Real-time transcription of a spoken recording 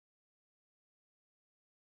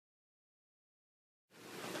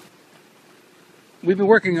We've been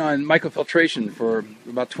working on mycofiltration for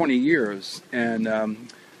about 20 years, and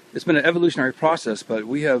it's been an evolutionary process, but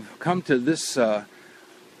we have come to this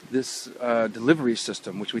delivery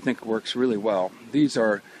system, which we think works really well. These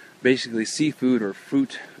are basically seafood or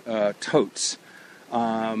fruit totes,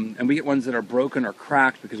 and we get ones that are broken or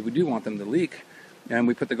cracked because we do want them to leak, and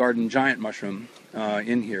we put the garden giant mushroom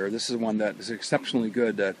in here. This is one that is exceptionally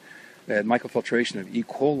good at mycofiltration of E.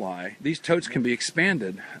 coli. These totes can be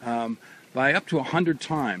expanded by up to 100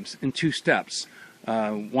 times in 2 steps,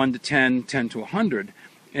 1 to 10, 10 to 100,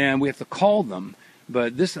 and we have to call them.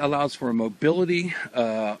 But this allows for a mobility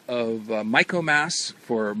of mycomass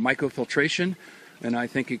for mycofiltration, and I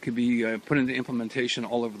think it could be put into implementation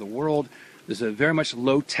all over the world. This is a very much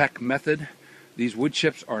low-tech method. These wood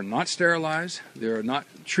chips are not sterilized. They're not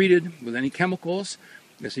treated with any chemicals.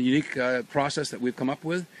 It's a unique process that we've come up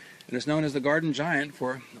with, and it's known as the garden giant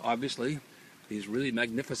for, obviously, these really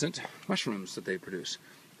magnificent mushrooms that they produce,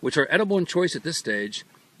 which are edible in choice at this stage,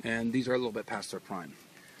 and these are a little bit past their prime.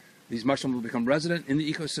 These mushrooms will become resident in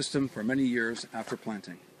the ecosystem for many years after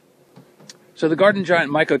planting. So the garden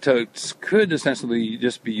giant mycototes could essentially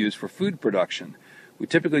just be used for food production. We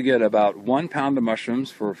typically get about 1 pound of mushrooms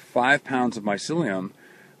for 5 pounds of mycelium,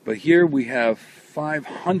 but here we have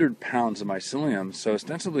 500 pounds of mycelium, so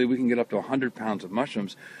ostensibly we can get up to 100 pounds of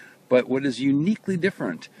mushrooms. But what is uniquely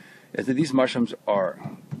different is that these mushrooms are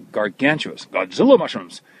gargantuous, Godzilla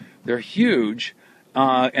mushrooms. They're huge,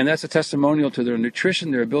 and that's a testimonial to their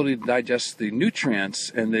nutrition, their ability to digest the nutrients,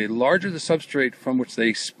 and the larger the substrate from which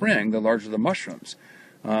they spring, the larger the mushrooms.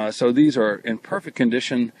 So these are in perfect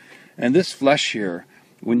condition, and this flesh here,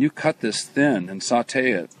 when you cut this thin and saute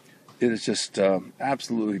it, it is just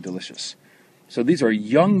absolutely delicious. So these are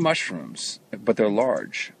young mushrooms, but they're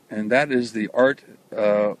large, and that is the art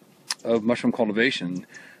of mushroom cultivation.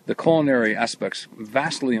 The culinary aspects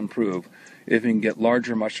vastly improve if you can get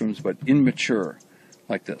larger mushrooms but immature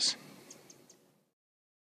like this.